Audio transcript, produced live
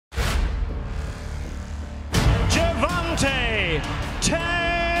Tank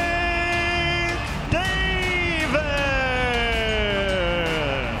Davis.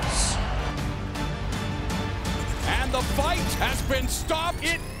 And the fight has been stopped.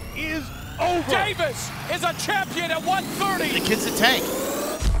 It is over. Davis is a champion at 130. The kid's a tank.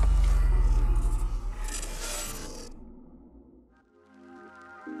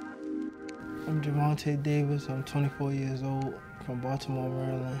 I'm Gervonta Davis. I'm 24 years old, from Baltimore,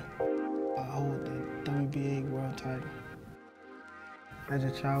 Maryland. I hold the WBA world title. As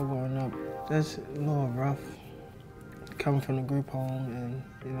a child growing up, that's a little rough. Coming from a group home and,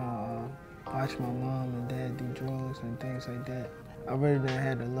 watching my mom and dad do drugs and things like that. I really didn't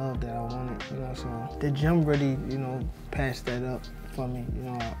have the love that I wanted, so the gym really, passed that up for me.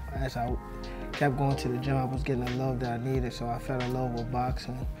 As I kept going to the gym, I was getting the love that I needed, so I fell in love with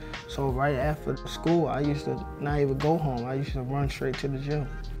boxing. So right after school, I used to not even go home. I used to run straight to the gym.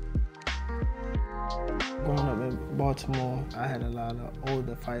 Growing up in Baltimore, I had a lot of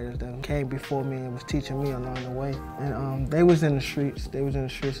older fighters that came before me and was teaching me along the way. And they was in the streets. They was in the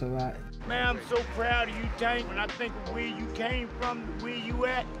streets a lot. Man, I'm so proud of you, Tank. When I think of where you came from, where you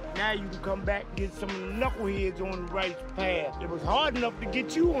at, now you can come back and get some of the knuckleheads on the right path. It was hard enough to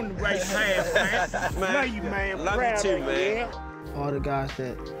get you on the right path, man. Love you, man. Love proud you too, of man. Yeah. All the guys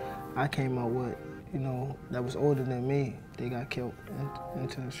that I came up with, that was older than me, they got killed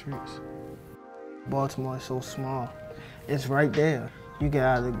into the streets. Baltimore is so small. It's right there. You can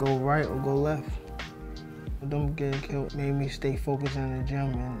either go right or go left. Them getting killed made me stay focused in the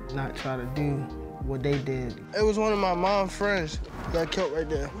gym and not try to do what they did. It was one of my mom's friends got killed right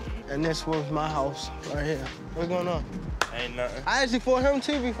there. And this was my house right here. What's going on? Ain't nothing. I actually fought him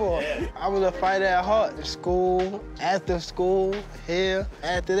too before. Yeah. I was a fighter at heart. In school, after school, here.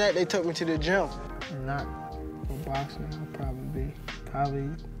 After that, they took me to the gym. Not for boxing, I'd probably be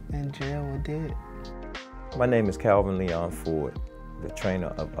in jail or dead. My name is Calvin Leon Ford, the trainer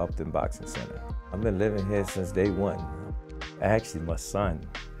of Upton Boxing Center. I've been living here since day one. Actually, my son,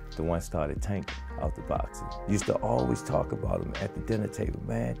 the one started Tank out the boxing. Used to always talk about him at the dinner table,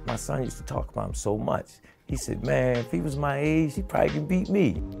 man. My son used to talk about him so much. He said, man, if he was my age, he probably could beat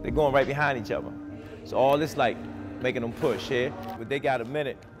me. They're going right behind each other. So all this like making them push here, but they got a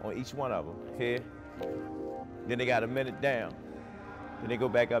minute on each one of them here. Then they got a minute down. Then they go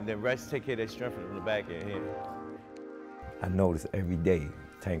back up, then rest, take care of their strength from the back end here. I noticed every day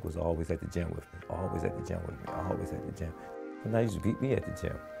Tank was always at the gym with me, always at the gym with me, always at the gym. And I used to beat me at the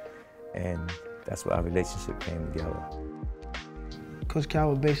gym. And that's where our relationship came together. Coach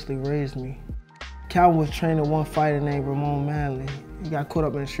Calvin basically raised me. Calvin was training one fighter named Ramon Manley. He got caught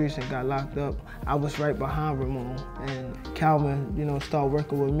up in the streets and got locked up. I was right behind Ramon, and Calvin, started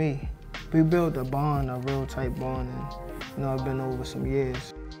working with me. We built a bond, a real tight bond, and it's been over some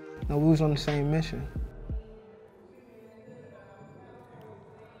years. We was on the same mission.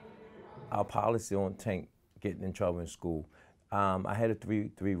 Our policy on Tank getting in trouble in school, I had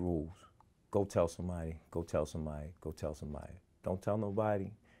three rules. Go tell somebody, go tell somebody, go tell somebody. Don't tell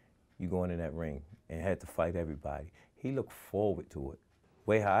nobody, you going in that ring, and had to fight everybody. He looked forward to it.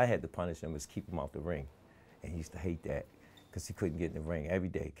 Way how I had to punish him was keep him out the ring. And he used to hate that, because he couldn't get in the ring every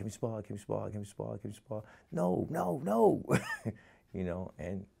day. Can we spar, can we spar, can we spar, can we spar? No, no, no.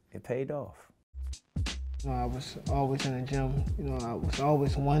 And it paid off. I was always in the gym, I was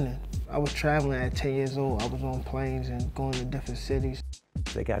always winning. I was traveling at 10 years old. I was on planes and going to different cities.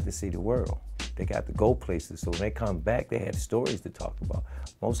 They got to see the world. They got to go places, so when they come back, they had stories to talk about.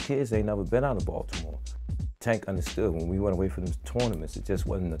 Most kids ain't never been out of Baltimore. Tank understood when we went away from the tournaments, it just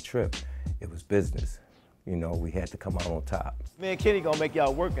wasn't a trip, it was business. We had to come out on top. Me and Kenny gonna make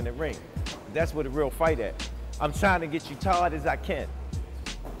y'all work in the ring. That's where the real fight at. I'm trying to get you tired as I can.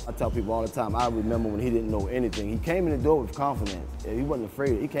 I tell people all the time, I remember when he didn't know anything. He came in the door with confidence. He wasn't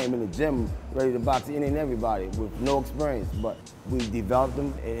afraid. He came in the gym ready to box any and everybody with no experience. But we developed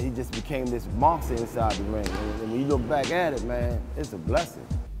him, and he just became this monster inside the ring. And when you look back at it, man, it's a blessing.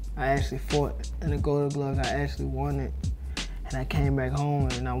 I actually fought in the Golden Gloves. I actually won it. And I came back home,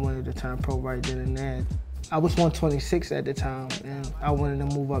 and I wanted to turn pro right then and there. I was 126 at the time, and I wanted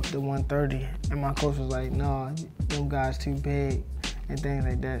to move up to 130. And my coach was like, no, them guys too big, and things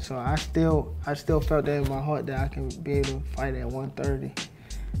like that. So I still felt that in my heart that I can be able to fight at 130.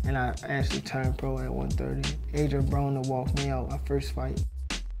 And I actually turned pro at 130. Adrian Broner walked me out my first fight.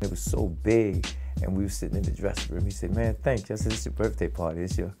 It was so big, and we were sitting in the dressing room. He said, man, thank you. I said, it's your birthday party.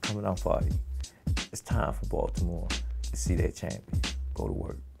 It's your coming out party. It's time for Baltimore to see their champion go to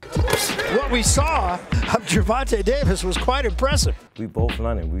work. What we saw of Gervonta Davis was quite impressive. We both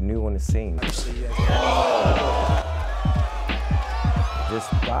learning. We knew on the scene. This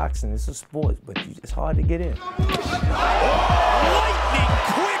boxing, it's a sport, but it's hard to get in. Lightning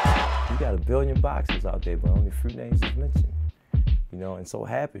quick! You got 1 billion boxers out there, but only a few names is mentioned. You know, and so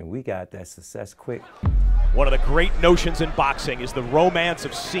happened, we got that success quick. One of the great notions in boxing is the romance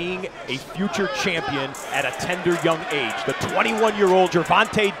of seeing a future champion at a tender young age. The 21-year-old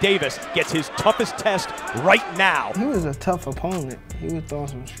Gervonta Davis gets his toughest test right now. He was a tough opponent. He was throwing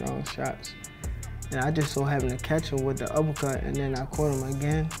some strong shots. And I just so happened to catch him with the uppercut, and then I caught him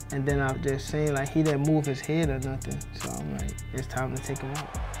again. And then I was just saying, like, he didn't move his head or nothing. So I'm like, it's time to take him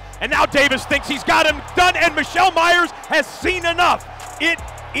out. And now Davis thinks he's got him done, and Michelle Myers has seen enough. It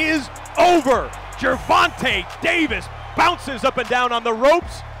is over. Gervonta Davis bounces up and down on the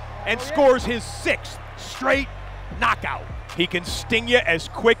ropes and scores his 6th straight knockout. He can sting you as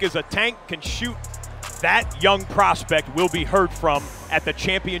quick as a tank can shoot. That young prospect will be heard from at the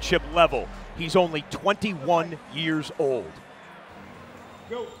championship level. He's only 21 years old.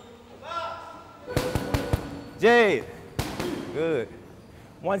 Go. Jay, good.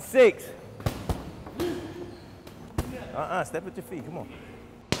 1-6. Step at your feet, come on.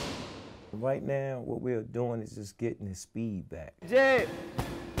 Right now, what we're doing is just getting his speed back. Jay.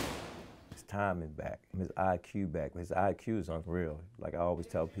 His timing back, his IQ back. His IQ is unreal. Like I always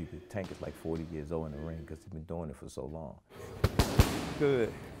tell people, Tank is like 40 years old in the ring because he's been doing it for so long.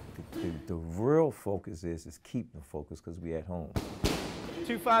 Good. The real focus is keeping the focus because we at home.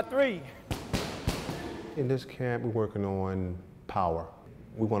 2-5-3. In this camp, we're working on power.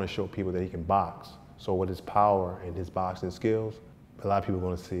 We want to show people that he can box. So with his power and his boxing skills, a lot of people are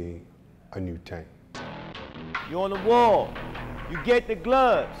going to see a new Tank. You're on the wall. You get the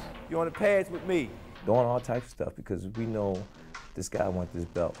gloves. You're on the pads with me. Doing all types of stuff because we know this guy wants this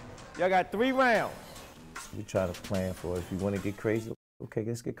belt. Y'all got 3 rounds. We try to plan for it. If you want to get crazy, okay,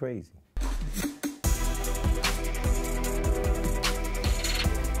 let's get crazy.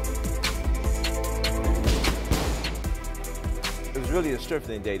 It was really a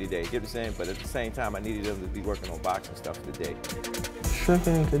strengthening day today, you know what I'm saying? But at the same time, I needed them to be working on boxing stuff today.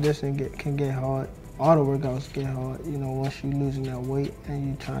 Strengthening conditioning can get hard. All the workouts get hard, you know, once you're losing that weight and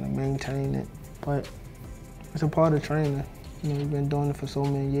you're trying to maintain it. But it's a part of training. You know, you've been doing it for so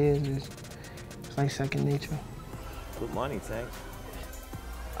many years, it's like second nature. Good money, Tank.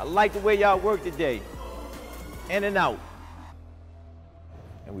 I like the way y'all work today. In and out.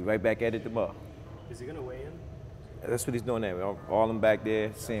 And we right back at it tomorrow. Is he gonna weigh in? That's what he's doing now. All them back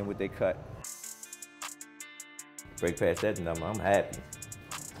there, seeing what they cut. Break past that number, I'm happy.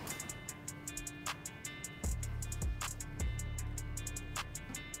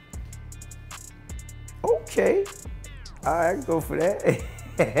 Okay. All right, I can go for that.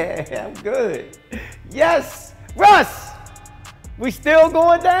 I'm good. Yes, Russ! We still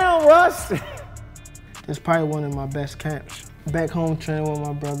going down, Russ. It's probably one of my best camps. Back home training with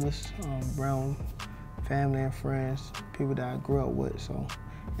my brothers, around family and friends, people that I grew up with, so,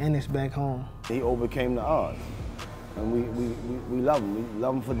 and it's back home. He overcame the odds, and we love him. We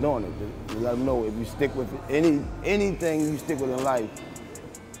love him for doing it. We let him know if you stick with anything you stick with in life,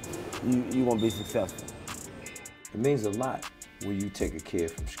 you're gonna be successful. It means a lot when you take a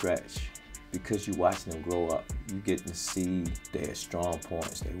kid from scratch because you're watching them grow up. You're getting to see their strong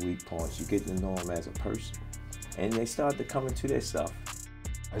points, their weak points. You're getting to know them as a person. And they start to come into their stuff.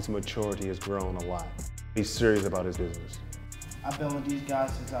 His maturity has grown a lot. He's serious about his business. I've been with these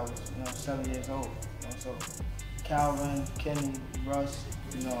guys since I was, 7 years old. So Calvin, Kenny, Russ,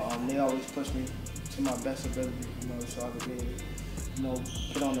 they always push me to my best ability, so I could be,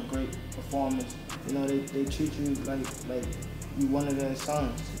 put on a great performance. They treat you like you one of their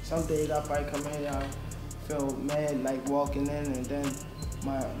sons. Some days I probably come in, I feel mad like walking in, and then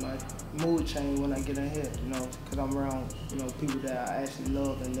my mood change when I get in here, because I'm around, people that I actually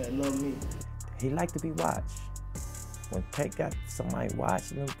love and that love me. He liked to be watched. When Tank got somebody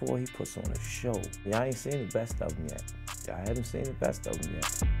watching him, boy, he puts on a show. Yeah, I ain't seen the best of him yet. I haven't seen the best of him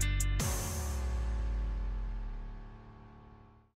yet.